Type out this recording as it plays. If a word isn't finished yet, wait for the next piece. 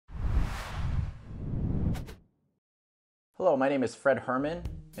Hello, my name is Fred Herman,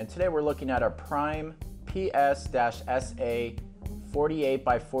 and today we're looking at our prime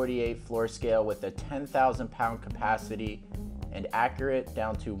PS-SA-4848 floor scale with a 10,000 pound capacity and accurate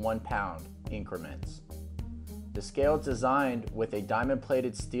down to 1 pound increments. The scale is designed with a diamond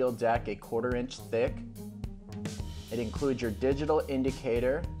plated steel deck 1/4 inch thick. It includes your digital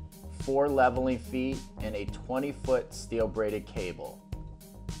indicator, 4 leveling feet, and a 20-foot steel braided cable.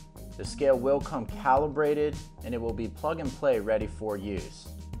 The scale will come calibrated and it will be plug and play ready for use.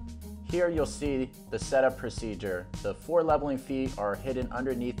 Here you'll see the setup procedure. The 4 leveling feet are hidden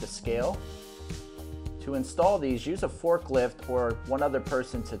underneath the scale. To install these, use a forklift or one other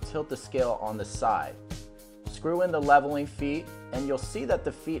person to tilt the scale on the side. Screw in the leveling feet and you'll see that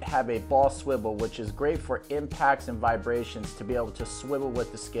the feet have a ball swivel, which is great for impacts and vibrations to be able to swivel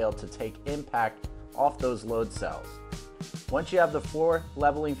with the scale to take impact off those load cells. Once you have the 4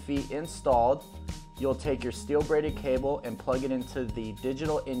 leveling feet installed, you'll take your steel braided cable and plug it into the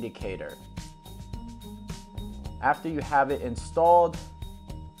digital indicator. After you have it installed,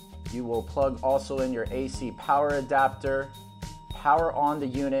 you will plug also in your AC power adapter, power on the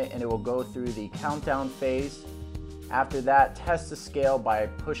unit, and it will go through the countdown phase. After that, test the scale by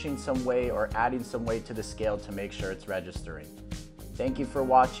pushing some weight or adding some weight to the scale to make sure it's registering. Thank you for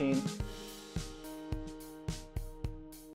watching.